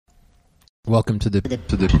Welcome to the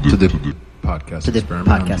podcast experiment.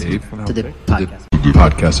 I'm Dave. To the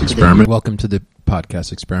Podcast experiment. Welcome to the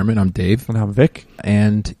podcast experiment. I'm Dave. And I'm Vic.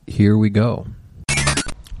 And here we go.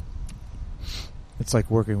 It's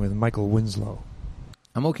like working with Michael Winslow.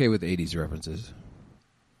 I'm okay with 80s references.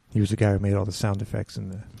 He was the guy who made all the sound effects in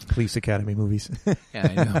the Police Academy movies. Yeah,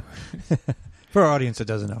 I know. For our audience that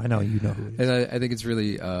doesn't know, I know you know who it is. And I think it's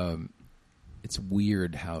really, it's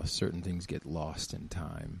weird how certain things get lost in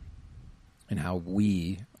time. And how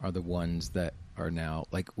we are the ones that are now,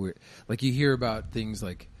 like you hear about things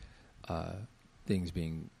like things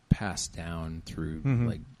being passed down through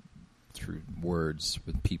through words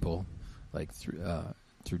with people, like through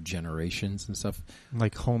generations and stuff.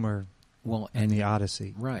 Like Homer and the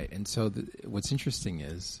Odyssey. Right. And so what's interesting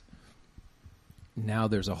is now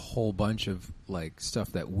there's a whole bunch of like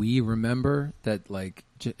stuff that we remember that like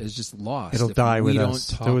is just lost. It'll die with us.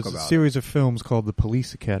 There was a series of films called the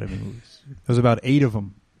Police Academy movies. There's about 8 of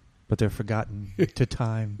them, but they're forgotten to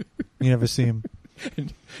time. You never see them.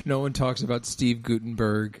 No one talks about Steve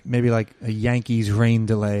Guttenberg. Maybe like a Yankees rain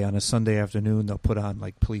delay on a Sunday afternoon, they'll put on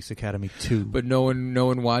like Police Academy 2. But no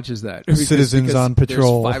one watches that. Citizens on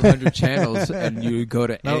Patrol. There's 500 channels, and you go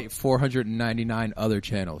to 499 other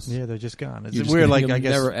channels. Yeah, they're just gone. It's weird. weird, like You'll I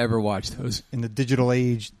guess never ever watch those. In the digital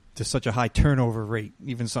age, there's such a high turnover rate.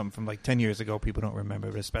 Even something from like 10 years ago, people don't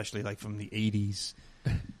remember, but especially like from the 80s.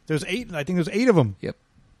 There's 8. I think there's 8 of them. Yep.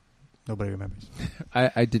 Nobody remembers.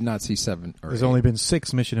 I did not see 7 or There's 8. only been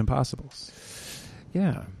 6 Mission Impossibles.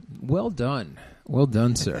 Yeah. Well done. Well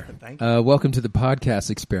done, sir. Thank you. Welcome to the podcast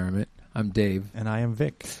experiment. I'm Dave. And I am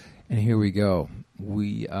Vic. And here we go.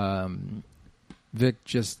 We Vic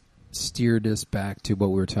just steered us back to what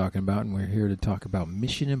we were talking about, and we're here to talk about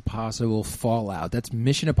Mission Impossible Fallout. That's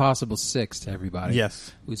Mission Impossible 6 to everybody.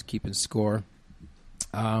 Yes. Who's keeping score.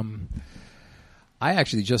 I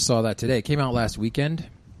actually just saw that today. It came out last weekend.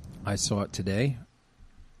 I saw it today.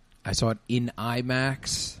 I saw it in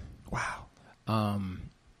IMAX. Wow.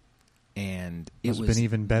 And it was been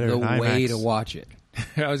even better the in IMAX. way to watch it.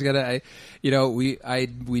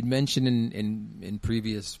 We'd mentioned in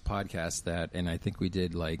previous podcasts that, and I think we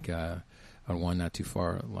did like on one not too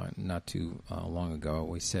long ago.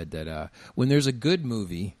 We said that when there's a good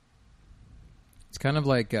movie, it's kind of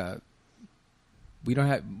like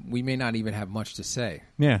we may not even have much to say.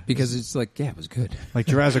 Yeah. Because it's like, yeah, it was good. Like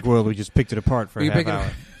Jurassic World, we just picked it apart for a half hour.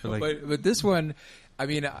 But this one, I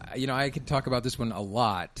mean, I could talk about this one a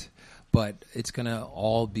lot, but it's going to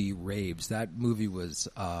all be raves. That movie was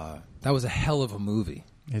that was a hell of a movie.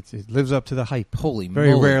 It lives up to the hype. Holy moly.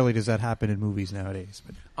 Very rarely does that happen in movies nowadays.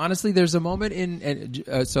 But honestly, there's a moment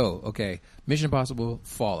Mission Impossible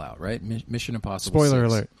Fallout, right? Mission Impossible Spoiler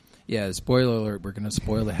 6. alert. Yeah, spoiler alert. We're going to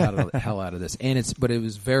spoil the hell out of this, but it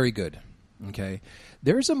was very good. Okay,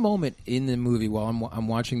 there's a moment in the movie while I'm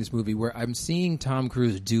watching this movie where I'm seeing Tom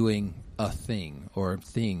Cruise doing a thing or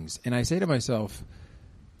things, and I say to myself,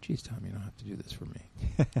 "Geez, Tom, you don't have to do this for me."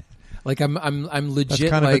 Like I'm legit. That's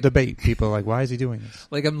kind of a debate. People are like, why is he doing this?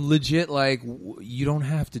 Like I'm legit. Like you don't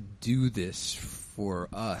have to do this for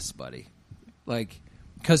us, buddy. Like.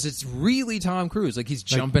 Because it's really Tom Cruise. Like, he's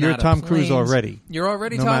jumping out of Tom planes. Cruise already. You're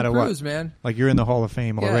already no Tom Cruise, what. Man. Like, you're in the Hall of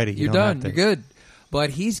Fame already. You're done. You're good.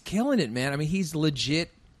 But he's killing it, man. I mean, he's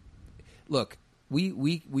legit. Look,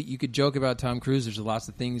 we you could joke about Tom Cruise. There's lots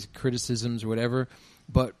of things, criticisms or whatever.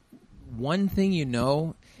 But one thing you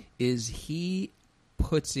know is he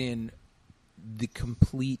puts in the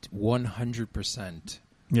complete 100%.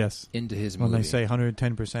 Yes. Into his movie. When they say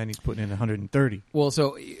 110%, he's putting in 130. Well,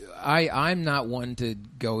 so I'm not one to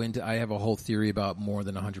go into. I have a whole theory about more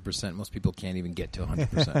than 100%. Most people can't even get to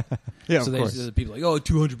 100%. Yeah, so of course. There's people like,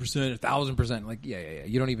 200%, 1,000%. Like, yeah.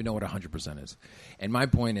 You don't even know what 100% is. And my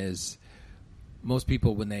point is, most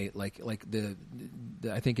people when they like the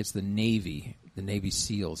I think it's the Navy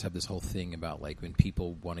SEALs have this whole thing about like when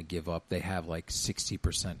people want to give up, they have like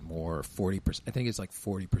 60% more, or 40%. I think it's like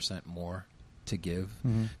 40% more to give,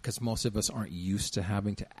 because most of us aren't used to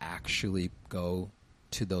having to actually go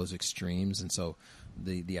to those extremes. And so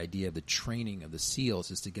the idea of the training of the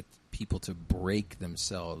SEALs is to get people to break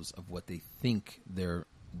themselves of what they think their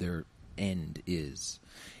end is.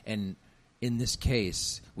 And in this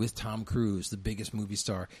case, with Tom Cruise, the biggest movie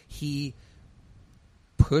star, he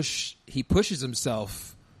pushes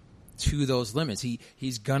himself to those limits.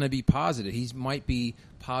 He's gonna be positive. He might be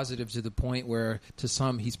positive to the point where to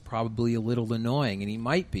some he's probably a little annoying, and he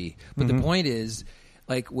might be. But the point is,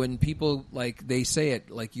 like when people like they say it,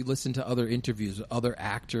 like you listen to other interviews, other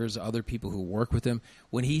actors, other people who work with him.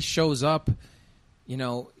 When he shows up, you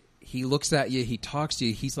know, he looks at you, he talks to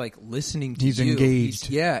you, he's like listening to you. He's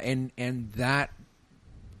engaged. And that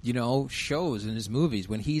shows in his movies.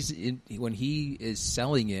 When he is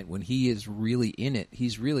selling it, when he is really in it,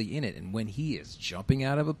 he's really in it. And when he is jumping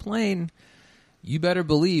out of a plane, you better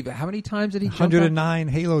believe. How many times did he jump? 109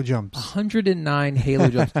 halo jumps. 109 halo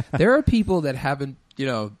jumps. There are people that haven't,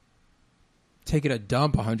 taken a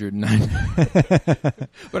dump 109.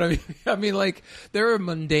 But I mean, like, there are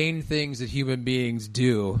mundane things that human beings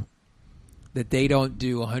do that they don't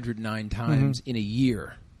do 109 times in a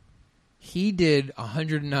year. He did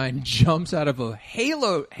 109 jumps out of a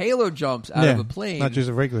halo jumps out of a plane. Not just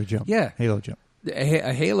a regular jump. Yeah. Halo jump.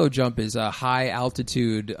 A halo jump is a high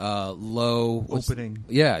altitude, low opening.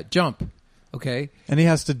 Yeah, jump. Okay. And he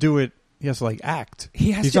has to do it. He has to act.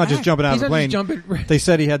 He's not just jumping out of the plane. Jumping. They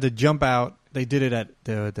said he had to jump out. They did it at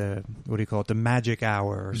the what do you call it? The magic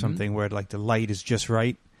hour or something, where the light is just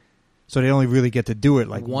right. So they only really get to do it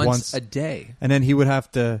once a day. And then he would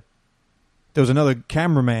have to. There was another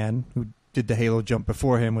cameraman who did the halo jump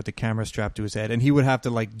before him with the camera strapped to his head, and he would have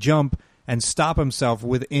to jump and stop himself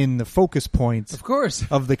within the focus points, of course,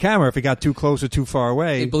 of the camera. If it got too close or too far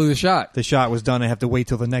away, it blew the shot. The shot was done. They have to wait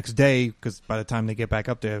till the next day because by the time they get back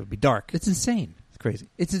up there, it would be dark. It's insane. It's crazy.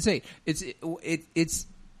 It's insane.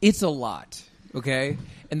 It's a lot. Okay,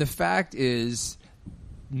 and the fact is,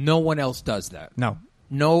 no one else does that.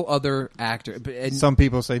 No other actor. Some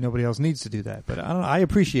people say nobody else needs to do that, but I don't know. I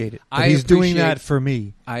appreciate it. He's doing that for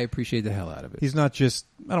me. I appreciate the hell out of it. He's not just.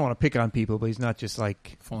 I don't want to pick on people, but he's not just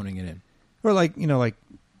phoning it in, or I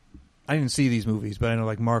didn't see these movies, but I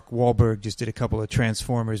know Mark Wahlberg just did a couple of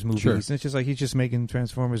Transformers movies, and it's just he's just making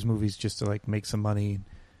Transformers movies just to make some money.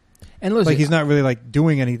 And listen, he's not really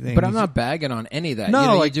doing anything. But I'm not bagging on any of that.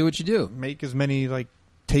 No, you do what you do. Make as many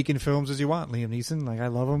Taken films as you want. Liam Neeson, I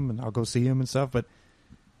love him, and I'll go see him and stuff, but.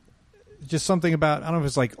 Just something about, I don't know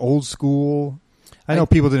if it's old school. I know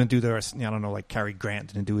people didn't do their, I don't know, Cary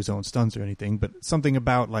Grant didn't do his own stunts or anything, but something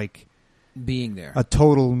about being there. A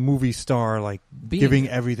total movie star, giving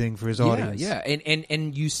everything for his audience. Yeah,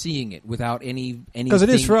 and you seeing it without any. Because it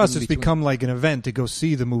is for us, it's become an event to go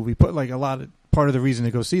see the movie. But part of the reason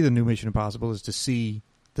to go see the new Mission Impossible is to see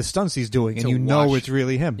the stunts he's doing, and know it's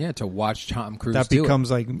really him. Yeah, to watch Tom Cruise that do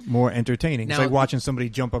becomes it. More entertaining. Now, it's like watching somebody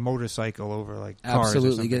jump a motorcycle over cars.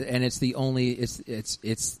 Absolutely, and it's the only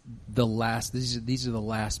it's the last. These are the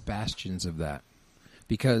last bastions of that,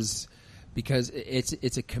 because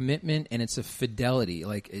it's a commitment and it's a fidelity.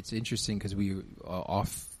 It's interesting because we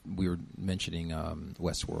were mentioning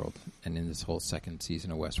Westworld, and in this whole second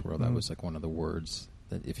season of Westworld, that was one of the words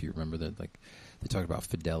that, if you remember, that they talked about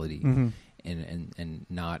fidelity. And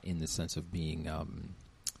not in the sense of being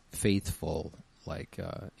faithful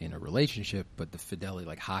in a relationship, but the fidelity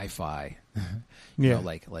hi-fi,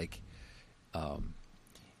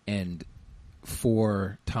 and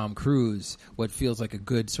for Tom Cruise, what feels like a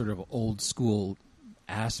good sort of old school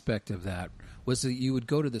aspect of that was that you would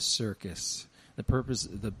go to the circus. The purpose,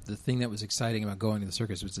 the thing that was exciting about going to the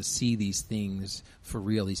circus was to see these things for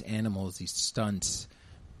real, these animals, these stunts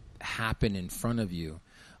happen in front of you.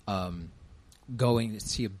 Going to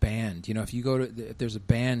see a band, if you if there's a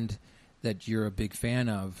band that you're a big fan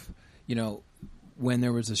of, when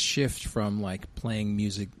there was a shift from playing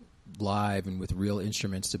music live and with real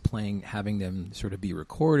instruments to having them sort of be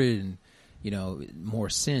recorded and, more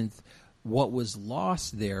synth, what was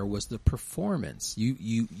lost there was the performance.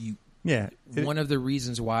 One of the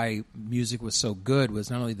reasons why music was so good was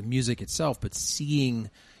not only the music itself, but seeing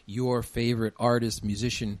your favorite artist,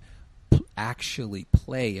 musician actually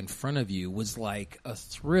play in front of you was like a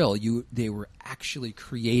thrill. They were actually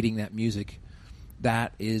creating that music.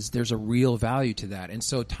 There's a real value to that. And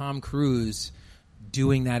so Tom Cruise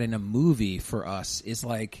doing that in a movie for us is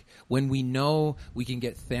when we know we can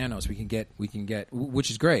get Thanos, we can get,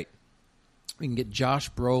 which is great. We can get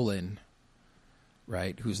Josh Brolin,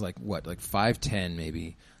 right? Who's 5'10"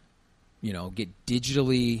 maybe, get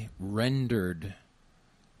digitally rendered.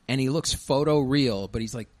 And he looks photoreal, but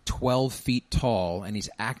he's 12 feet tall, and he's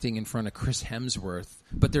acting in front of Chris Hemsworth.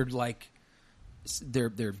 But they're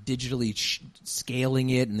they're digitally scaling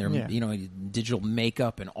it, and they're digital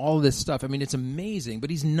makeup and all this stuff. I mean, it's amazing.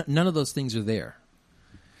 But none of those things are there.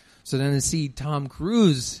 So then to see Tom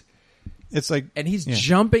Cruise, it's and he's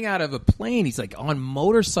jumping out of a plane. He's on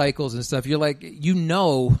motorcycles and stuff. You're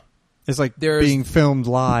It's being filmed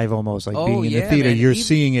live almost, being in the theater. Man. You're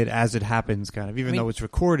seeing it as it happens, kind of. Even though it's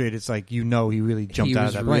recorded, it's he really jumped out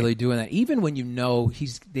of that plane. He was really doing that. Even when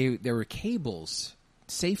there were cables,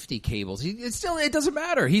 safety cables. It doesn't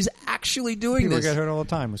matter. He's actually doing People this. Get hurt all the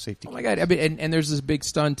time with safety. Oh my God! I mean, and there's this big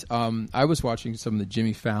stunt. I was watching some of the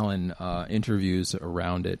Jimmy Fallon interviews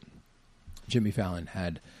around it. Jimmy Fallon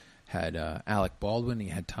had Alec Baldwin. He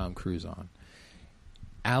had Tom Cruise on.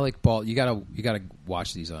 Alec Baldwin. You gotta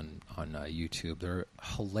watch these on YouTube. They're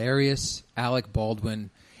hilarious. Alec Baldwin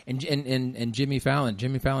and Jimmy Fallon.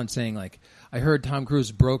 Jimmy Fallon saying like, I heard Tom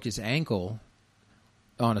Cruise broke his ankle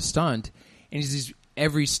on a stunt, and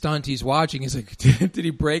every stunt he's watching, he's like, did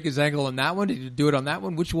he break his ankle on that one? Did he do it on that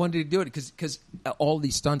one? Which one did he do it? Because all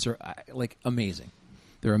these stunts are like amazing.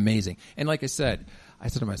 They're amazing. And like I said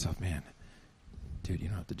to myself, man, dude, you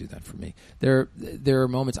don't have to do that for me. There are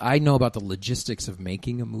moments I know about the logistics of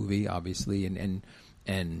making a movie, obviously, and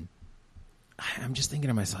I'm just thinking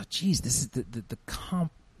to myself, geez, this is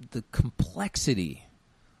the complexity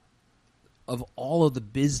of all of the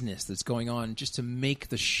business that's going on just to make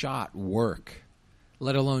the shot work,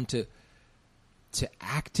 let alone to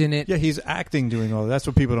act in it. Yeah, he's acting doing all that. That's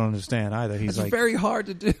what people don't understand either. He's It's like very hard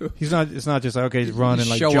to do. He's not. It's not just like, okay, run and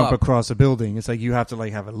like show jump up. across a building. It's like you have to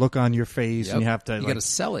like have a look on your face, Yep. and you have to. You like, got to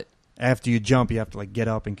sell it. after you jump, you have to like get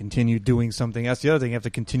up and continue doing something. That's the other thing. You have to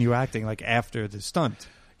continue acting like after the stunt.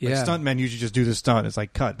 Like, Yeah. stuntmen usually just do the stunt. It's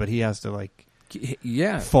like cut, but he has to like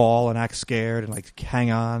Yeah. fall and act scared and like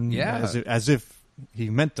hang on. Yeah. As if he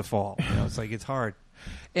meant to fall. You know, it's like it's hard.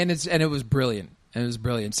 And it was brilliant.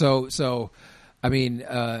 So I mean,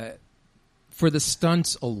 for the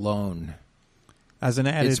stunts alone, As an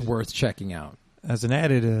added, it's worth checking out. as an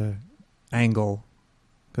added angle,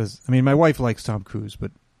 because I mean, my wife likes Tom Cruise, but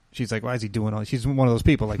she's like, why is he doing all? She's one of those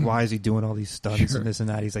people like, why is he doing all these stunts Sure. and this and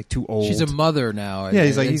that? He's like too old. She's a mother now. Yeah,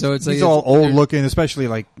 he's like and he's, so it's he's like, all old there's- looking, especially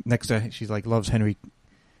like next to she's like loves Henry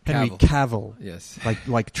Cavill, Yes.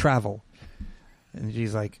 like travel, and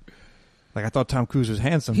she's like I thought Tom Cruise was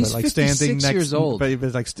handsome, He's but like 56 standing next, years old. but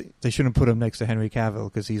like they shouldn't put him next to Henry Cavill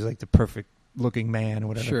because he's like the perfect looking man or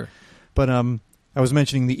whatever. Sure. But I was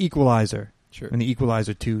mentioning The Equalizer, Sure. and The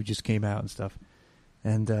Equalizer 2 just came out and stuff,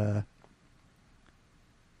 and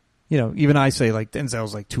you know, even I say like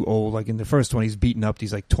Denzel's like too old. Like in the first one, he's beaten up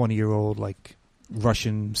these like 20-year-old like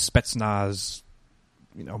Russian Spetsnaz,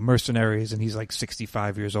 you know, mercenaries, and he's like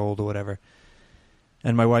 65 years old or whatever.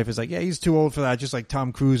 And my wife is like, yeah, he's too old for that. Just like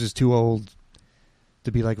Tom Cruise is too old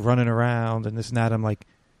to be like running around and this and that. I'm like,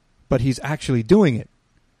 but he's actually doing it.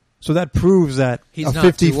 So that proves that He's a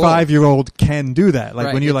not too old. 55-year-old can do that. Like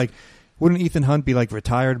Right. when you're like, wouldn't Ethan Hunt be like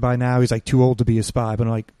retired by now? He's like too old to be a spy. But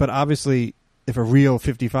I'm like, but obviously if a real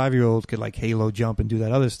 55-year-old could like halo jump and do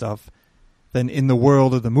that other stuff, then in the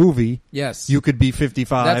world of the movie, Yes. you could be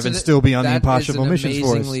 55 and still be on the Impossible Mission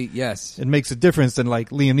Force. Yes. It makes a difference than like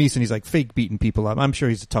Liam Neeson. He's like fake beating people up. I'm sure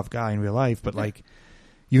he's a tough guy in real life, but like,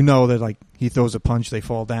 you know that like he throws a punch, they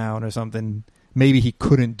fall down or something. Maybe he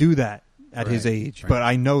couldn't do that at his Right, age, right. but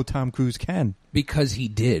I know Tom Cruise can Because he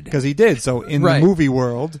did. because he did. So in Right. the movie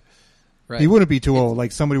world, Right. he wouldn't be too old.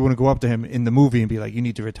 Like somebody wouldn't go up to him in the movie and be like, "You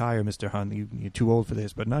need to retire, Mr. Hunt. You're too old for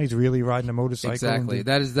this." But now he's really riding a motorcycle. Exactly. And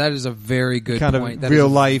That is a very good kind point. of That is real a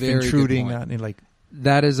life very good intruding, point. not in like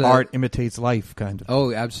That is art imitates life, kind of.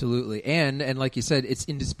 Oh, absolutely. And like you said, it's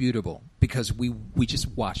indisputable because we just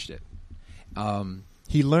watched it.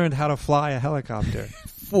 He learned how to fly a helicopter.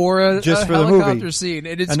 For a Just for the helicopter movie. scene,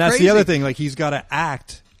 and And that's crazy. the other thing. Like he's got to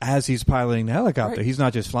act as he's piloting the helicopter. Right. He's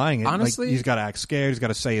not just flying it. Honestly- like, he's got to act scared. He's got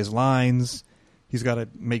to say his lines. He's got to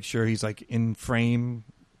make sure he's like in frame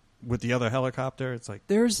with the other helicopter. It's like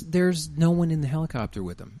There's no one in the helicopter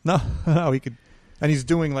with him. no, he could. And he's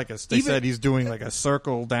doing like they Even- said he's doing like a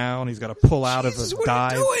circle down. He's got to pull out Jesus, of a what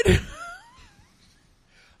dive. are you doing?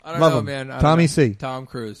 I don't Love know, him. man. I don't Tommy know. C. Tom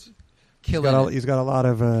Cruise, He's killing got, it. he's got a lot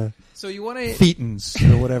of So you want to thetans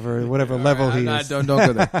or whatever level he is. Don't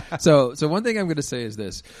go there. So one thing I'm going to say is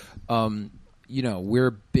this: you know,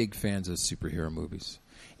 we're big fans of superhero movies,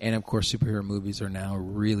 and of course, superhero movies are now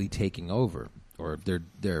really taking over, or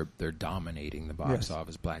they're dominating the box Yes.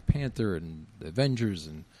 office. Black Panther and the Avengers,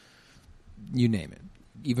 and you name it.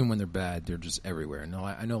 Even when they're bad, they're just everywhere. And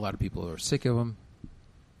I know a lot of people are sick of them.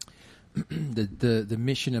 the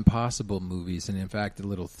Mission Impossible movies, and in fact, the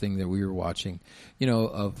little thing that we were watching, you know,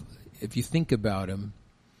 of if you think about them,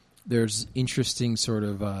 there's interesting sort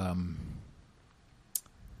of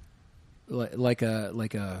like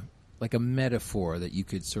a metaphor that you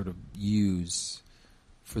could sort of use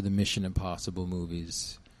for the Mission Impossible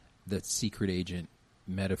movies. That secret agent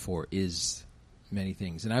metaphor is many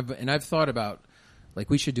things, and I've thought about, like,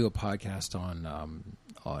 we should do a podcast on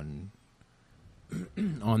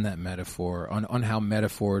that metaphor, on how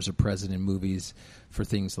metaphors are present in movies for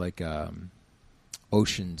things like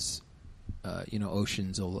Ocean's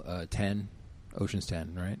 10, Ocean's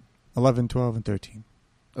 10, right? 11, 12, and 13.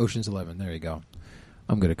 Ocean's 11. There you go.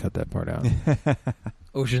 I'm going to cut that part out.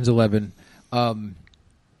 Ocean's 11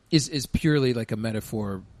 is purely like a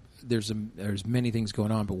metaphor. There's many things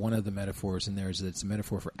going on, but one of the metaphors in there is that it's a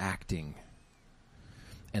metaphor for acting.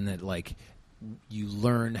 and that like you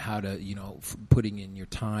learn how to, putting in your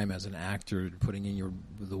time as an actor, putting in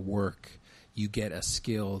the work, you get a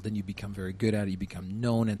skill, then you become very good at it. You become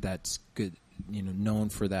known at that good, known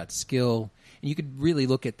for that skill, and you could really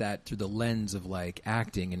look at that through the lens of like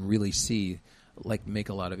acting and really see, like, make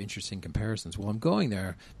a lot of interesting comparisons. Well, I'm going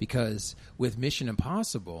there because with Mission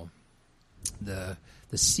Impossible, the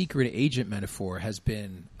secret agent metaphor has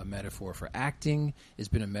been a metaphor for acting, has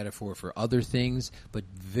been a metaphor for other things, but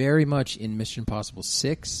very much in Mission Impossible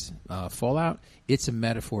 6, Fallout, it's a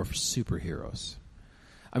metaphor for superheroes.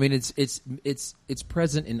 I mean, it's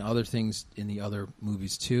present in other things in the other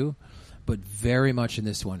movies too, but very much in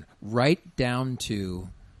this one, right down to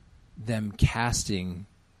them casting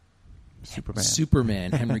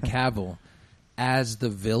Superman Henry Cavill as the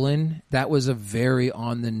villain. That was a very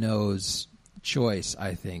on the nose choice,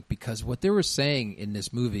 I think, because what they were saying in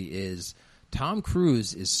this movie is Tom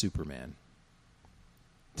Cruise is Superman.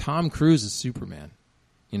 Tom Cruise is Superman.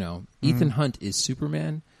 Ethan Hunt is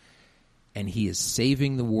Superman, and he is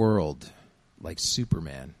saving the world like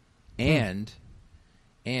Superman. And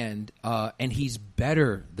he's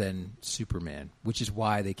better than Superman, which is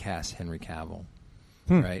why they cast Henry Cavill,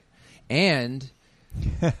 right? And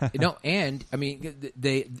and I mean,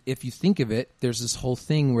 if you think of it, there's this whole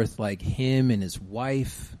thing with like him and his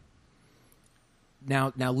wife.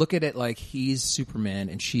 Now look at it like he's Superman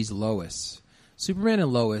and she's Lois. Superman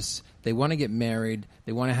and Lois, they want to get married.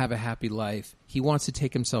 They want to have a happy life. He wants to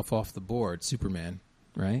take himself off the board, Superman,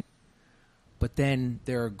 right? But then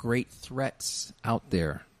there are great threats out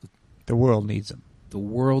there. The world needs him. The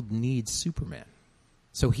world needs Superman.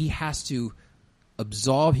 So he has to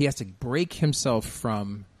he has to break himself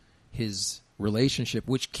from his relationship,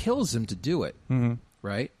 which kills him to do it,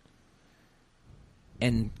 right?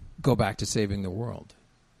 And go back to saving the world.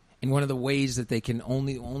 And one of the ways that they can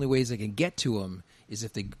only ways they can get to him is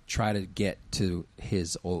if they try to get to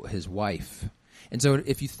his wife. And so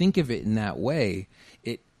if you think of it in that way,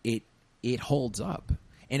 it holds up,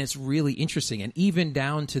 and it's really interesting. And even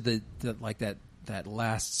down to the like that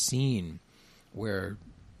last scene where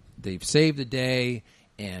they've saved the day,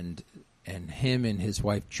 and him and his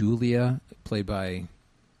wife Julia, played by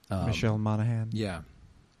Michelle Monaghan. Yeah,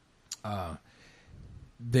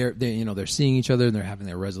 they're seeing each other and they're having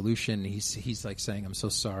their resolution. He's like saying, "I'm so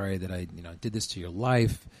sorry that I did this to your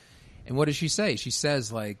life." And what does she say? She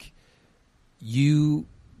says like,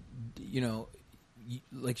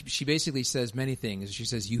 like she basically says many things. She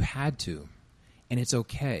says you had to, and it's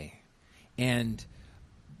okay. And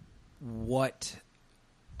what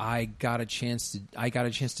I got a chance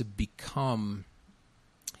to become.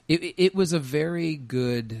 It was a very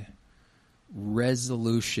good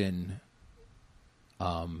resolution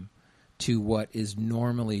to what is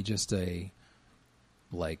normally just a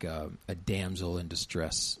damsel in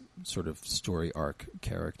distress sort of story arc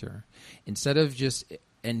character. Instead of just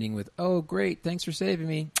ending with, "Oh, great, thanks for saving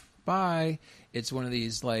me, bye," it's one of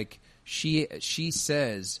these like she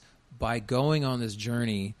says, by going on this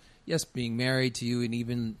journey, yes, being married to you and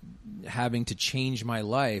even having to change my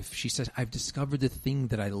life, she says, I've discovered the thing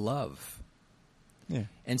that I love. Yeah.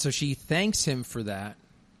 And so she thanks him for that,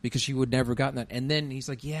 because she would never have gotten that. And then he's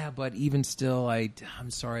like, yeah, but even still,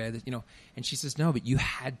 I'm sorry. And she says, no, but you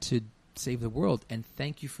had to save the world, and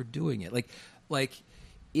thank you for doing it. Like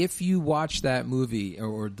if you watch that movie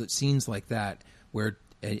or the scenes like that where,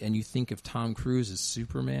 and you think of Tom Cruise as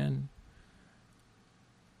Superman,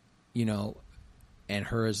 and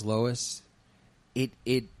her as Lois,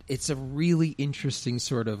 it's a really interesting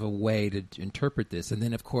sort of a way to interpret this. And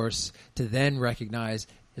then, of course, to then recognize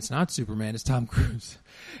it's not Superman, it's Tom Cruise.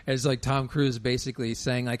 And it's like Tom Cruise basically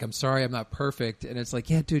saying, like, I'm sorry, I'm not perfect. And it's like,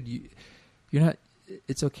 yeah, dude, you're not.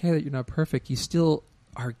 It's okay that you're not perfect. You still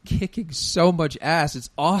are kicking so much ass. It's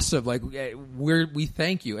awesome. Like, we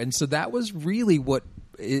thank you. And so that was really what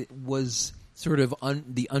it was, sort of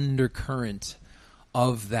the undercurrent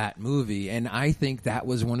of that movie. And I think that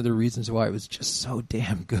was one of the reasons why it was just so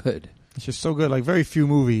damn good. It's just so good. Like, very few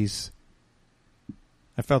movies.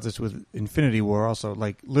 I felt this with Infinity War also.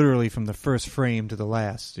 Like, literally from the first frame to the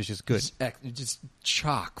last, it's just good. Just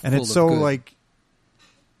chock full and it's so, of good. like,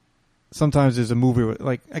 sometimes there's a movie,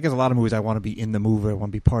 like, I guess a lot of movies I want to be in the movie, I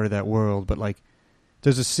want to be part of that world, but, like,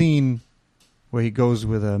 there's a scene where he goes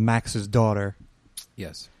with Max's daughter.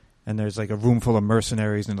 Yes. And there's, like, a room full of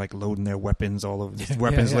mercenaries and, like, loading their weapons all over.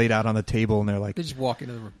 Weapons laid out on the table, and they're like... They just walk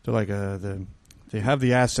into the room. They're like, they have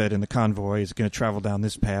the asset in the convoy. It's going to travel down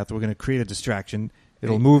this path. We're going to create a distraction.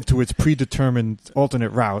 It'll move to its predetermined alternate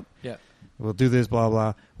route. Yeah. We'll do this, blah,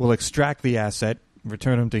 blah. We'll extract the asset,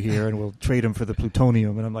 return them to here, and we'll trade them for the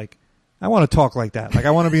plutonium. And I'm like, I want to talk like that. Like,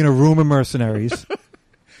 I want to be in a room of mercenaries.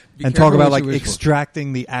 and talk about like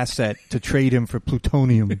extracting the asset to trade him for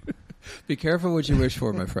plutonium. Be careful what you wish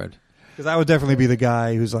for, my friend. Because I would definitely be the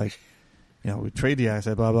guy who's like, we trade the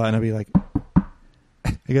asset, blah blah, and I'd be like,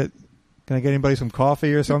 can I get anybody some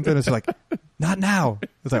coffee or something? It's like, not now.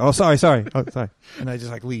 It's like, oh sorry, and I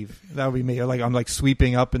just like leave. That would be me. Or like I'm like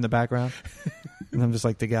sweeping up in the background, and I'm just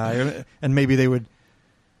like the guy. And maybe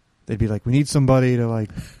they'd be like, we need somebody to like,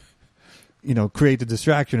 create the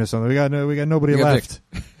distraction or something. We got nobody left,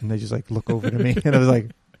 and they just like look over to me, and I was like,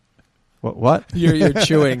 what? You're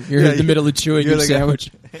chewing. You're in the middle of chewing your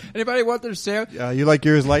sandwich. Anybody want their sandwich? You like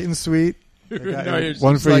yours light and sweet? No,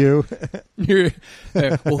 one for you.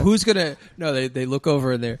 Well, who's gonna? No, they look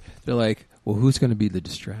over and they're like, well, who's gonna be the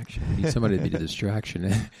distraction? We need somebody to be the distraction,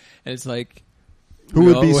 and it's like, who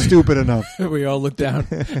would be stupid enough? We all look down,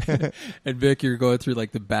 and Vic, you're going through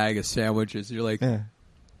like the bag of sandwiches. You're like,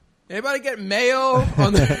 anybody get mayo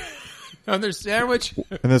on their sandwich?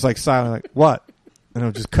 And there's like silent, like what? And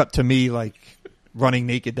it'll just cut to me like running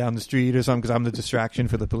naked down the street or something because I'm the distraction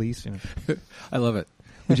for the police. I love it.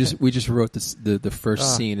 We just wrote the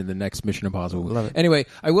first scene in the next Mission Impossible. Love it. Anyway,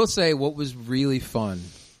 I will say what was really fun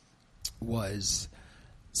was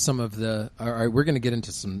some of the. All right, we're going to get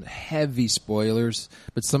into some heavy spoilers,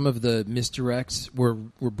 but some of the misdirects were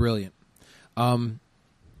brilliant. And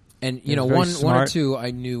one or two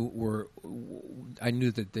I knew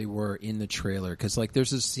that they were in the trailer because like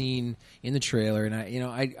there's a scene in the trailer, and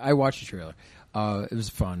I watched the trailer. It was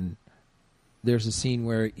fun. There's a scene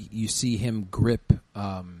where you see him grip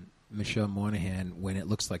Michelle Monaghan when it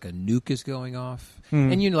looks like a nuke is going off.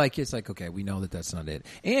 And it's like, okay, we know that that's not it.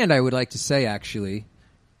 And I would like to say, actually,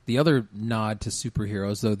 the other nod to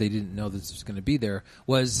superheroes, though they didn't know this was going to be there,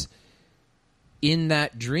 was in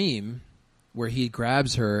that dream where he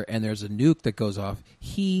grabs her and there's a nuke that goes off,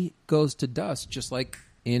 he goes to dust, just like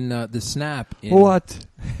in the snap. What?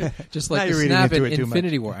 Just like the snap in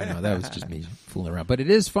Infinity War. I know, that was just me fooling around. But it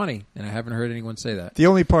is funny, and I haven't heard anyone say that. The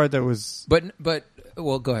only part that was... But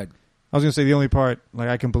well, go ahead. I was going to say the only part, like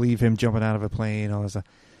I can believe him jumping out of a plane, all this stuff.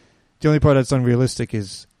 The only part that's unrealistic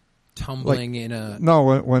is... Tumbling in a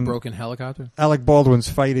when broken helicopter? Alec Baldwin's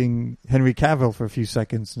fighting Henry Cavill for a few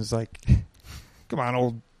seconds, and it's like, come on,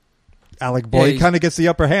 old... Alec boy, he kind of gets the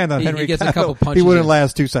upper hand on Henry gets Cavill. A couple punches. He wouldn't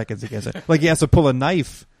last 2 seconds against it. Like he has to pull a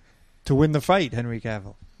knife to win the fight, Henry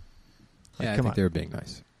Cavill. Like, I think they were being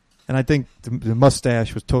nice. And I think the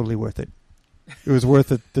mustache was totally worth it. It was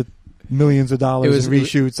worth it, the millions of dollars in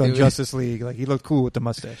reshoots on Justice League. Like he looked cool with the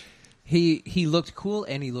mustache. He looked cool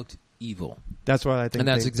and he looked evil. That's what I think. And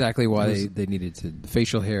that's exactly why they needed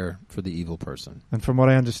facial hair for the evil person. And from what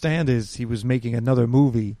I understand is he was making another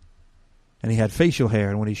movie and he had facial hair,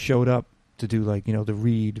 and when he showed up to do the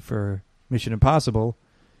read for Mission Impossible,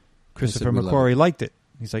 Christopher McQuarrie liked it.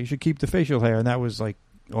 He's like, you should keep the facial hair, and that was like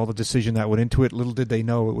all the decision that went into it. Little did they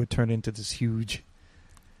know it would turn into this huge.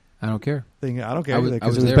 I don't care. Thing. I don't care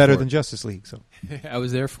because it was better than Justice League. So I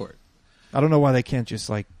was there for it. I don't know why they can't just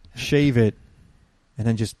like shave it and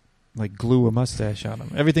then just like glue a mustache on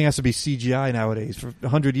him. Everything has to be CGI nowadays. For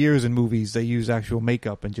 100 years in movies, they use actual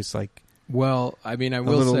makeup and just like. Well, I mean, I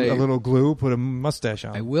will say a little glue, put a mustache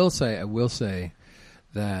on. I will say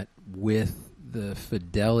that with the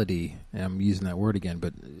fidelity, and I'm using that word again,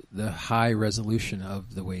 but the high resolution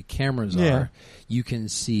of the way cameras are, you can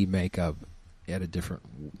see makeup at a different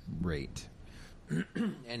rate.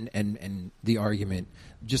 and the argument,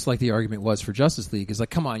 just like the argument was for Justice League, is like,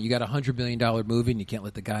 come on, you got $100 million movie and you can't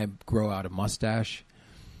let the guy grow out a mustache.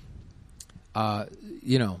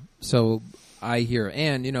 So I hear,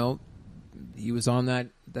 and he was on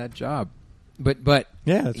that job, but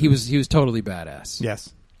he was totally badass.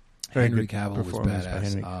 Yes, Henry Cavill was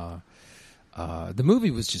badass. The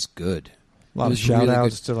movie was just good. A lot of shout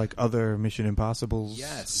outs to like other Mission Impossibles.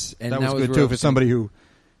 Yes, and that was good too for somebody who.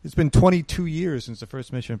 It's been 22 years since the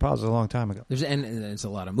first Mission Impossible. A long time ago. And it's a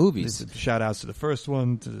lot of movies. There's shout outs to the first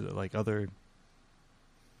one, to like other,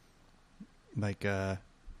 like.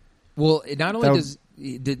 Well, not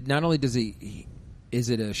only does he is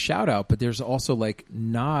it a shout out, but there's also like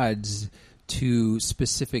nods to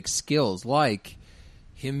specific skills, like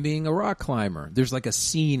him being a rock climber. There's like a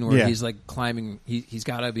scene where he's like climbing. He's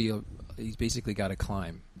basically got to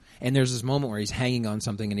climb. And there's this moment where he's hanging on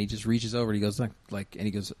something, and he just reaches over. And he goes and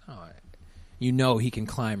he goes, oh, he can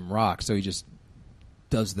climb rocks, so he just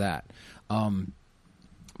does that.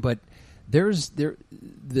 But the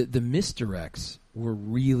misdirects were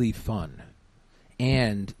really fun,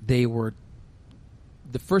 and they were.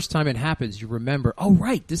 The first time it happens, you remember, oh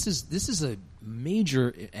right, this is a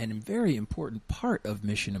major and very important part of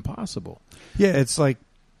Mission Impossible. Yeah, it's like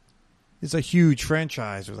it's a huge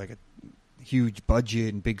franchise with like huge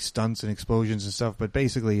budget and big stunts and explosions and stuff, but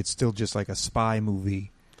basically it's still just like a spy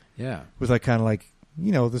movie. Yeah. With like kind of like,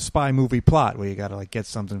 you know, the spy movie plot where you got to like get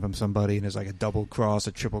something from somebody and there's like a double cross,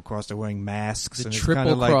 a triple cross, they're wearing masks. The and triple it's kind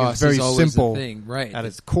of cross like, it's very is always simple the thing, right? at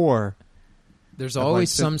its core. There's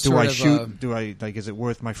always like, some do sort I of shoot? Do I like? Is it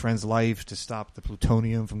worth my friend's life to stop the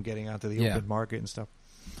plutonium from getting out to the open market and stuff?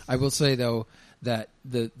 I will say though that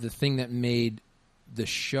the thing that made the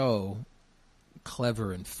show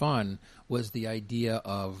clever and fun was the idea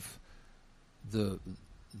of the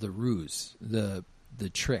ruse, the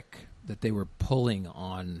trick that they were pulling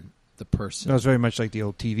on the person. That was very much like the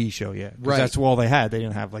old TV show, yeah. Right. That's all they had. They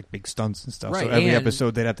didn't have like big stunts and stuff. Right. So every And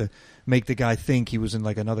episode they'd have to make the guy think he was in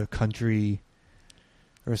like another country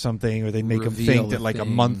or something, or they'd make him think that like a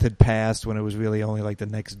month had passed when it was really only like the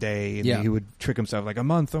next day, and he would trick himself like a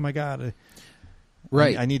month. Oh my God.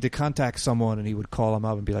 Right. I need to contact someone, and he would call him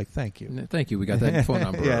up and be like, "Thank you, thank you. We got that phone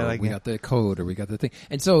number. Yeah, or like, we got the code, or we got the thing."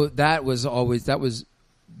 And so that was always that was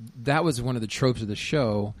one of the tropes of the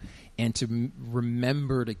show. And to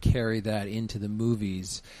remember to carry that into the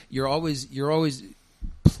movies, you're always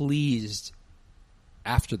pleased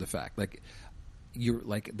after the fact. Like you're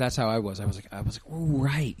like that's how I was. I was like, oh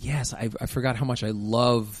right, yes. I forgot how much I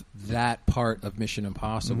love that part of Mission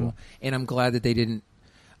Impossible, and I'm glad that they didn't.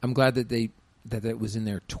 I'm glad that that was in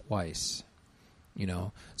there twice. You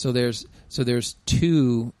know, so there's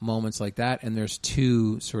two moments like that, and there's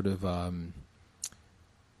two sort of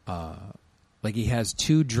like he has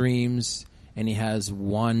two dreams, and he has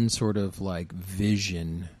one sort of like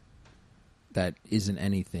vision that isn't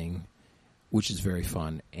anything, which is very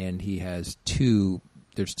fun, and he has two.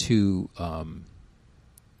 There's two.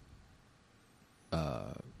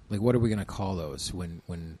 Like what are we going to call those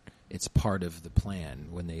when it's part of the plan,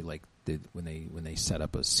 when they like when they set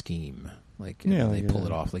up a scheme, like they pull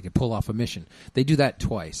it off, like they pull off a mission. They do that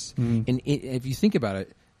twice, and if you think about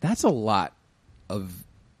it, that's a lot of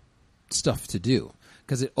stuff to do,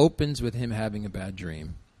 because it opens with him having a bad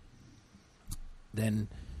dream, then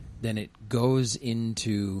it goes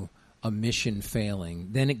into a mission failing,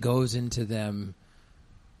 then it goes into them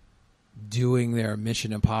doing their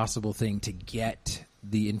Mission Impossible thing to get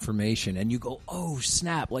the information, and you go, oh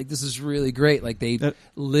snap, like this is really great. Like they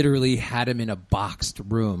literally had him in a boxed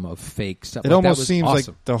room of fake stuff. It like, almost seems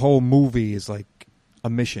awesome. like the whole movie is like a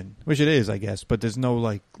mission, which it is, I guess, but there's no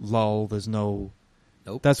like lull, there's no.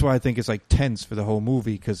 Nope. That's why I think it's like tense for the whole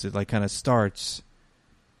movie, because it like kind of starts,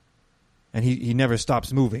 and he never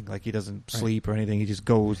stops moving. Like he doesn't sleep or anything. He just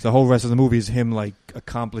goes. The whole rest of the movie is him like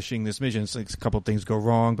accomplishing this mission. It's like a couple of things go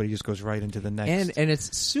wrong, but he just goes right into the next. And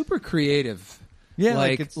it's super creative. Yeah,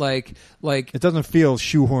 like it doesn't feel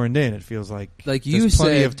shoehorned in. It feels like you there's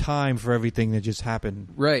plenty said, of time for everything that just happened.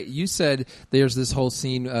 Right. You said there's this whole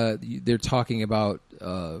scene. They're talking about.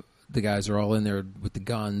 The guys are all in there with the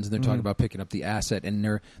guns, and they're talking about picking up the asset, and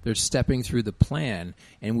they're stepping through the plan,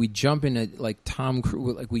 and we jump into like Tom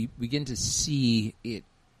Cruise, like we begin to see it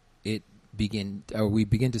begin, or we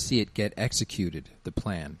begin to see it get executed, the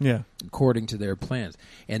plan, according to their plans,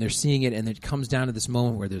 and they're seeing it, and it comes down to this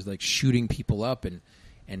moment where there's like shooting people up,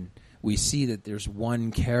 and we see that there's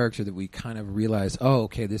one character that we kind of realize, oh,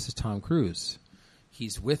 okay, this is Tom Cruise,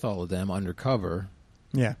 he's with all of them undercover,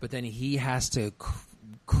 but then he has to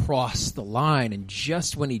cross the line, and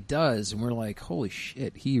just when he does, and we're like, holy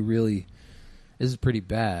shit, this is pretty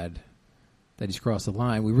bad that he's crossed the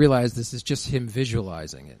line, we realize this is just him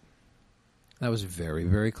visualizing it. That was very,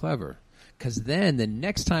 very clever, because then the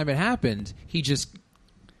next time it happened, he just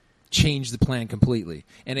changed the plan completely.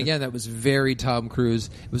 And again, that was very Tom Cruise.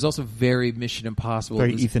 It was also very Mission Impossible.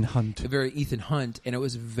 Very Ethan Hunt. Very Ethan Hunt, and it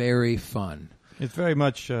was very fun. It's very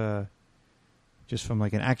much just from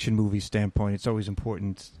like an action movie standpoint, it's always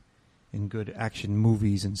important in good action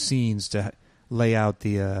movies and scenes to lay out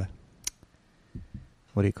the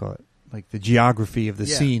what do you call it? Like the geography of the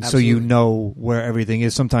scene, absolutely. So you know where everything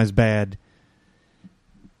is. Sometimes bad.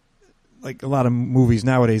 Like a lot of movies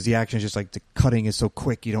nowadays, the action is just like the cutting is so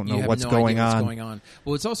quick, you don't know what's going on.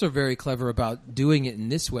 Well, it's also very clever about doing it in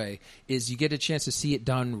this way is you get a chance to see it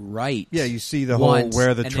done right. Yeah, you see the whole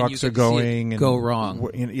where the trucks are going and go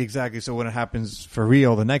wrong. Exactly. So when it happens for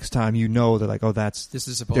real the next time, you know that like, oh, this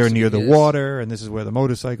is supposed they're to near be the water, and this is where the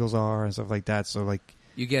motorcycles are and stuff like that. So like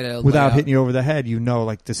you get without hitting you over the head, you know,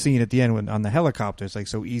 like the scene at the end when on the helicopter, it's like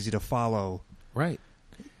so easy to follow. Right.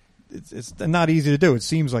 It's not easy to do. It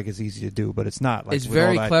seems like it's easy to do, but it's not. Like, it's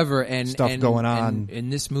very all that clever and stuff going on. And in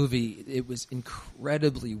this movie, it was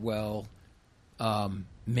incredibly well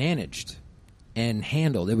managed and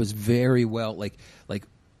handled. It was very well like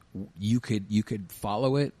you could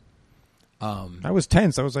follow it. I was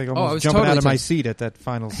tense. I was like almost I was jumping totally out of my tense. seat at that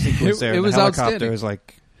final sequence there. It in was the helicopter. outstanding. It was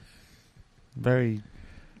like very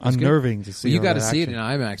was good. unnerving to see. Well, you all got to that see it action. in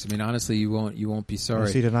IMAX. I mean, honestly, you won't be I sorry.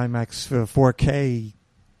 see it in IMAX 4K,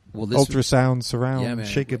 Well, this ultrasound surround. yeah, man,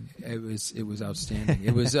 Shake it. It was outstanding.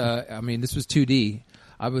 It was. I mean, this was 2D.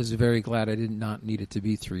 I was very glad I did not need it to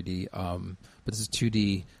be 3D. But this is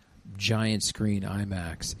 2D, giant screen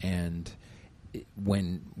IMAX, and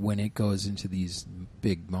when it goes into these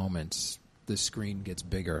big moments, the screen gets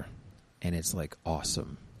bigger, and it's like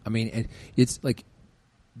awesome. I mean, it's like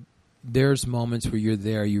there's moments where you're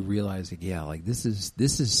there, you realize, like, yeah, like this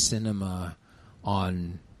is cinema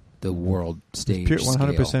on the world stage.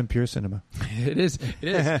 100% pure cinema. It is,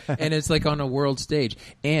 and it's like on a world stage,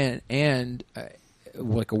 and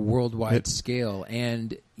like a worldwide scale,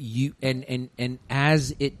 and you and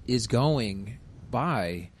as it is going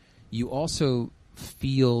by, you also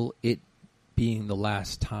feel it being the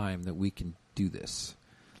last time that we can do this.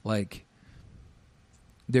 Like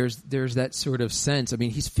there's that sort of sense. I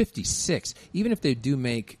mean, he's 56. Even if they do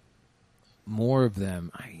make more of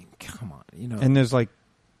them, I mean, come on, you know. And there's like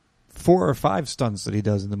 4 or 5 stunts that he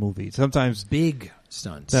does in the movie. Sometimes big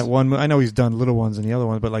stunts. that one, I know he's done little ones in the other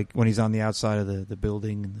one, but like when he's on the outside of the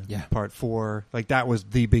building, in Yeah. part 4, like that was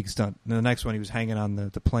the big stunt. And the next one, he was hanging on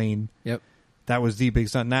the plane. Yep. That was the big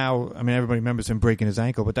stunt. Now, I mean, everybody remembers him breaking his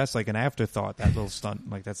ankle, but that's like an afterthought. That little stunt,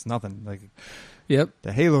 like that's nothing. Like, Yep.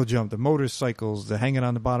 the halo jump, the motorcycles, the hanging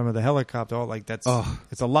on the bottom of the helicopter, all like that's. Oh.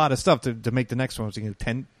 It's a lot of stuff to make the next one. So you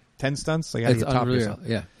can 10 stunts. Like how do It's you top unreal.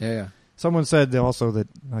 yourself? Yeah. Someone said also that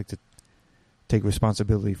I like to take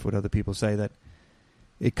responsibility for what other people say, that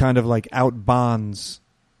it kind of like out bonds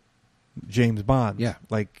James Bond. Yeah.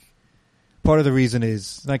 Like part of the reason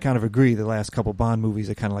is, and I kind of agree, the last couple Bond movies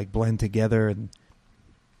are kind of like blend together, and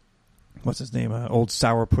what's his name? Old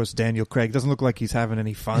sourpuss Daniel Craig doesn't look like he's having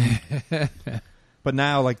any fun. But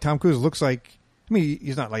now, like, Tom Cruise looks like, I mean,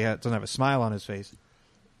 he's not like, doesn't have a smile on his face,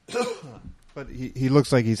 but he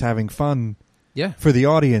looks like he's having fun. Yeah. For the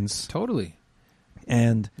audience. Totally.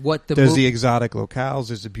 And there's the exotic locales,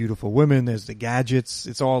 there's the beautiful women, there's the gadgets.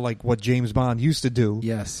 It's all like what James Bond used to do.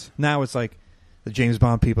 Yes. Now it's like the James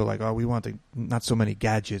Bond people are like, oh, we want not so many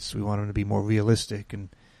gadgets. We want him to be more realistic. And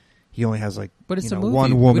he only has like, but it's a movie.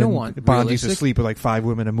 one woman. We don't want Bond realistic. used to sleep with like 5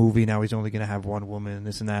 women in a movie. Now he's only going to have 1 woman and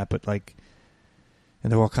this and that. But like,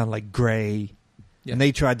 and they're all kind of like gray. Yeah. And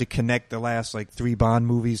they tried to connect the last like 3 Bond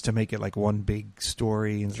movies to make it like one big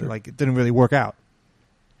story. And like, it didn't really work out.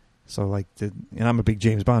 So like, and I'm a big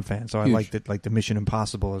James Bond fan, so I liked it. Like the Mission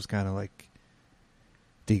Impossible is kind of like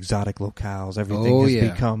the exotic locales. Everything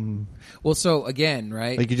has become well. So again,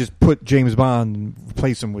 right? Like you just put James Bond and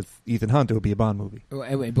replace him with Ethan Hunt, it would be a Bond movie.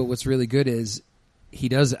 But what's really good is he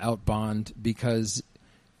does out Bond because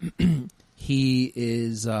he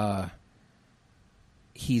is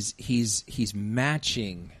he's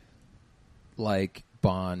matching like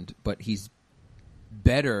Bond, but he's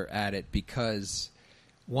better at it because.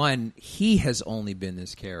 One, he has only been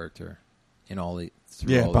this character in all the...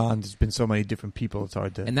 Bond has been so many different people, it's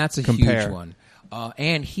hard to and that's a compare. huge one.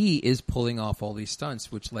 And he is pulling off all these stunts,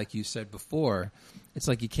 which, like you said before, it's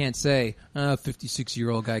like you can't say,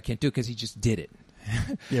 56-year-old guy can't do it because he just did it.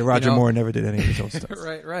 Yeah, Roger Moore never did any of his own stunts.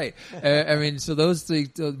 Right. I mean, so those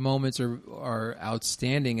the moments are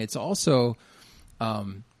outstanding. It's also...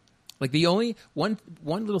 like the only one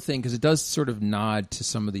little thing, because it does sort of nod to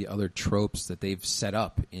some of the other tropes that they've set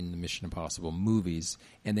up in the Mission Impossible movies,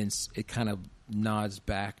 and then it kind of nods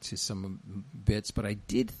back to some bits. But I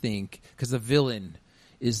did think, because the villain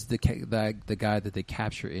is the guy that they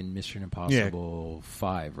capture in Mission Impossible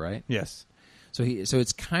 5, right? Yes. So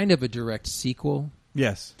it's kind of a direct sequel.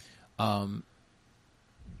 Yes. Because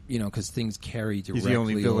things carry directly. He's the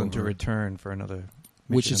only villain over, to return for another Mission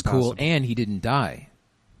which is Impossible. cool, and he didn't die.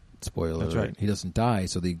 Spoiler That's alert. right. He doesn't die,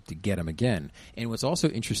 so they get him again. And what's also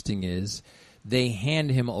interesting is they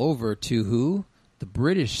hand him over to who? The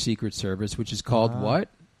British Secret Service, which is called what?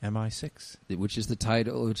 MI6. Which is the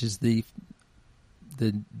title, which is the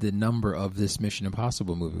number of this Mission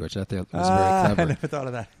Impossible movie, which I thought was very clever. I never thought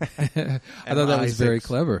of that. I thought that was very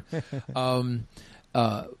clever.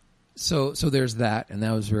 So there's that, and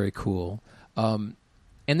that was very cool.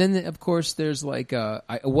 And then, of course, there's like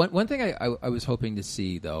one thing I was hoping to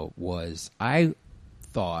see, though, was I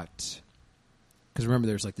thought, because remember,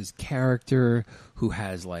 there's like this character who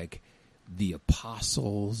has like the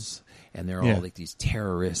apostles, and they're all like these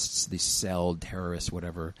terrorists, these cell terrorists,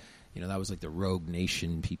 whatever. That was like the Rogue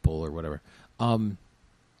Nation people or whatever.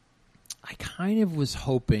 I kind of was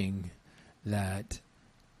hoping that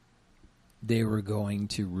they were going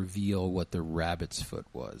to reveal what the rabbit's foot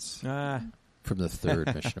was. from the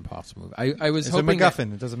third Mission Impossible movie. I was It's hoping a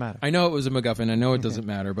MacGuffin. It doesn't matter. I know it was a MacGuffin. I know it doesn't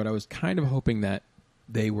matter, but I was kind of hoping that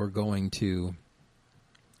they were going to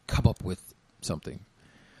come up with something,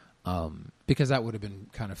 because that would have been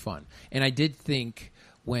kind of fun. And I did think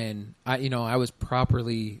when I was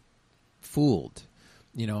properly fooled.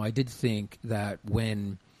 I did think that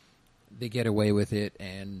when they get away with it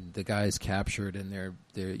and the guy's captured and they're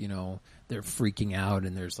freaking out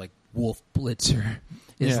and there's like Wolf Blitzer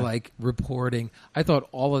is like reporting. I thought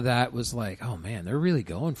all of that was like, oh man, they're really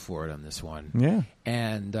going for it on this one. Yeah.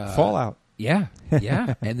 And Fallout. Yeah.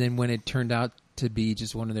 And then when it turned out to be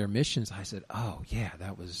just one of their missions, I said, oh yeah,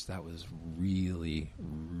 that was really,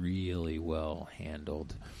 really well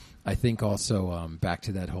handled. I think also back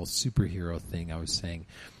to that whole superhero thing I was saying,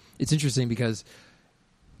 it's interesting because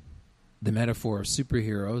the metaphor of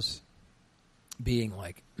superheroes being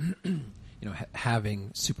like, having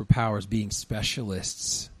superpowers, being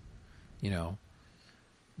specialists,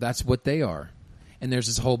 that's what they are. And there's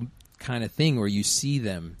this whole kind of thing where you see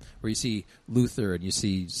them, where you see Luther and you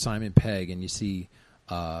see Simon Pegg and you see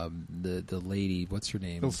the lady, what's her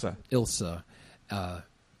name? Ilsa.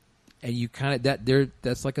 And you kind of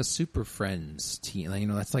that's like a Super Friends team.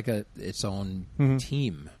 That's like its own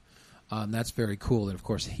team. That's very cool. And of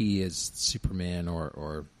course, he is Superman,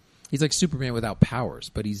 or he's like Superman without powers,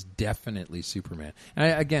 but he's definitely Superman.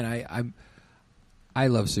 And I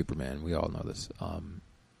love Superman. We all know this.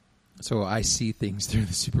 So I see things through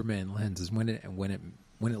the Superman lens. When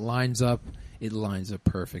it lines up, it lines up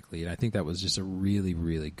perfectly. And I think that was just a really,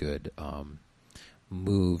 really good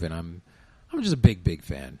move. And I'm just a big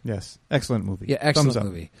fan. Yes, excellent movie. Yeah, excellent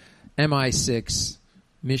movie. MI6,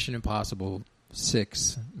 Mission Impossible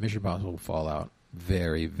 6, Mission Impossible Fallout.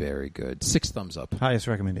 Very, very good. 6 thumbs up. Highest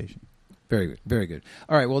recommendation. Very good. Very good.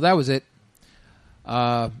 All right, well, that was it.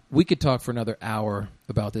 We could talk for another hour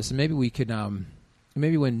about this, and maybe we could.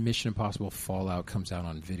 Maybe when Mission Impossible Fallout comes out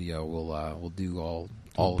on video, we'll do all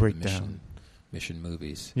of the mission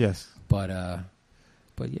movies. Yes, but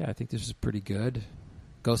yeah, I think this is pretty good.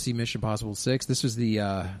 Go see Mission Impossible 6. This was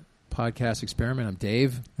the podcast experiment. I'm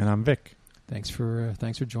Dave, and I'm Vic. Thanks for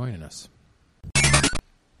joining us.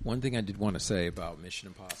 One thing I did want to say about Mission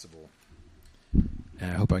Impossible,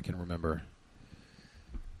 and I hope I can remember.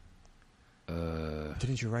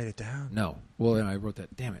 Didn't you write it down? No. Well, I wrote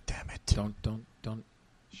that. Damn it. Don't.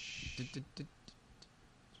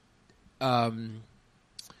 I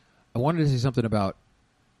wanted to say something about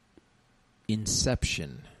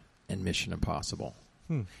Inception and Mission Impossible.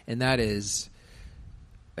 And that is,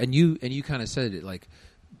 and you kind of said it, like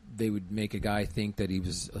they would make a guy think that he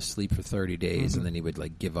was asleep for 30 days and then he would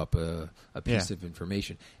like give up a piece of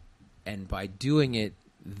information. And by doing it,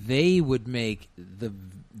 they would make the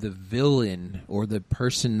villain or the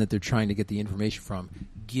person that they're trying to get the information from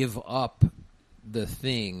give up the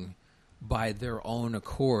thing by their own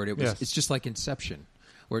accord. It's just like Inception,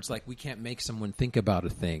 where it's like we can't make someone think about a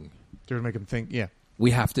thing. They would make them think. Yeah,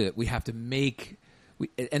 we have to make.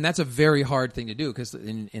 And that's a very hard thing to do because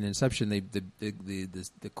in Inception,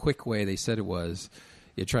 the quick way they said it was,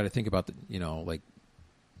 you try to think about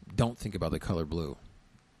don't think about the color blue.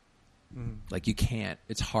 Like you can't.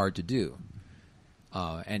 It's hard to do.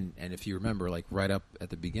 And if you remember, like right up at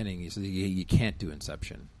the beginning, he said you can't do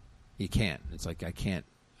Inception. You can't. It's like I can't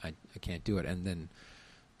do it. And then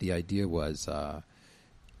the idea was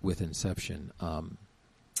with Inception,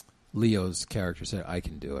 Leo's character said I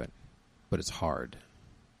can do it, but it's hard.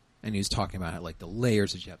 And he was talking about like the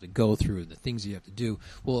layers that you have to go through and the things you have to do.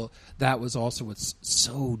 Well, that was also what's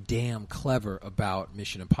so damn clever about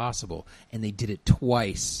Mission Impossible, and they did it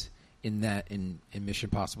twice in Mission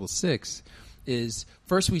Impossible 6. Is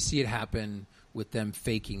first we see it happen with them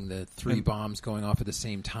faking the 3 bombs going off at the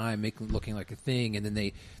same time, looking like a thing, and then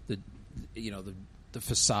the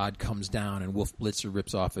facade comes down and Wolf Blitzer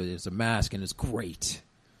rips off it as a mask, and it's great.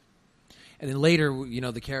 And then later,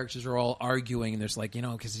 the characters are all arguing, and there's like,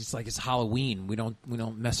 because it's Halloween. We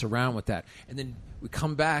don't mess around with that. And then we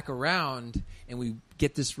come back around, and we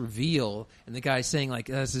get this reveal, and the guy's saying like,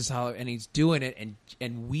 "This is how," and he's doing it,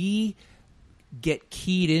 and we get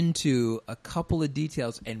keyed into a couple of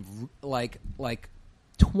details, and like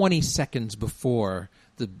 20 seconds before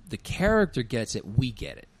the character gets it, we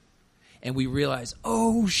get it. And we realize,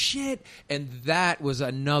 oh shit! And that was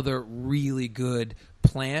another really good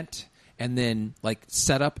plant. And then, like,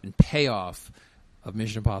 setup and payoff of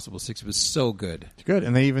Mission Impossible 6 was so good. It's good.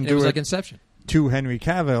 And they even do it was like Inception. To Henry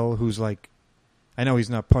Cavill, who's like, I know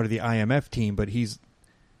he's not part of the IMF team, but he's,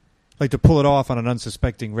 like, to pull it off on an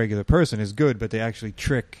unsuspecting regular person is good, but they actually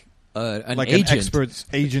trick an like agent. an expert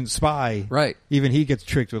agent spy. Right. Even he gets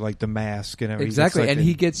tricked with like the mask and everything. Exactly. It's like And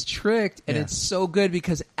he gets tricked, and Yeah. it's so good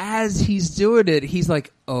because as he's doing it, he's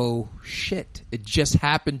like, oh, shit. It just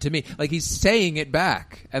happened to me. Like, he's saying it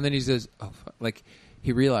back. And then he says, oh, fuck. Like,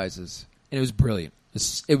 he realizes. And it was brilliant.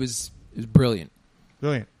 It was brilliant.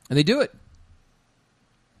 brilliant. And they do it.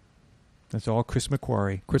 That's all Chris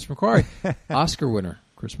McQuarrie. Chris McQuarrie. Oscar winner.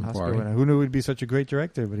 Chris McQuarrie. Oscar winner. Who knew he'd be such a great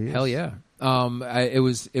director? But he is. Hell yeah. It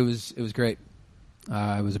was great.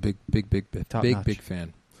 I was a big Top notch.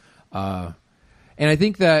 fan. And I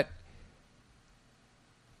think that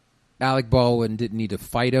Alec Baldwin didn't need to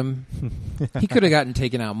fight him. He could have gotten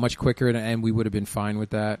taken out much quicker, and we would have been fine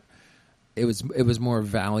with that. It was more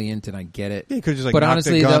valiant, and I get it. Yeah, he could just like But knock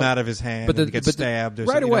honestly, the gun though- out of his hand and get stabbed or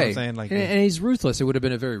right something. away. You know what I'm saying? Like, And he's ruthless. It would have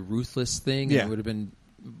been a very ruthless thing. And Yeah. it would have been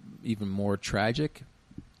even more tragic.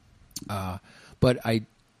 But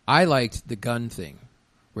I liked the gun thing,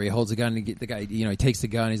 where he holds the gun and get the guy. You know, he takes the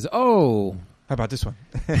gun. He's how about this one?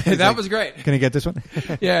 that was great. Can I get this one?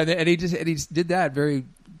 Yeah, and he just did that very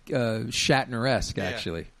Shatner-esque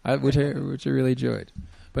actually, which I really enjoyed.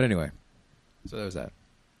 But anyway, so that was that.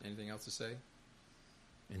 Anything else to say?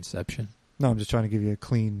 Inception. No, I'm just trying to give you a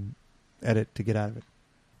clean edit to get out of it.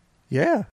 Yeah.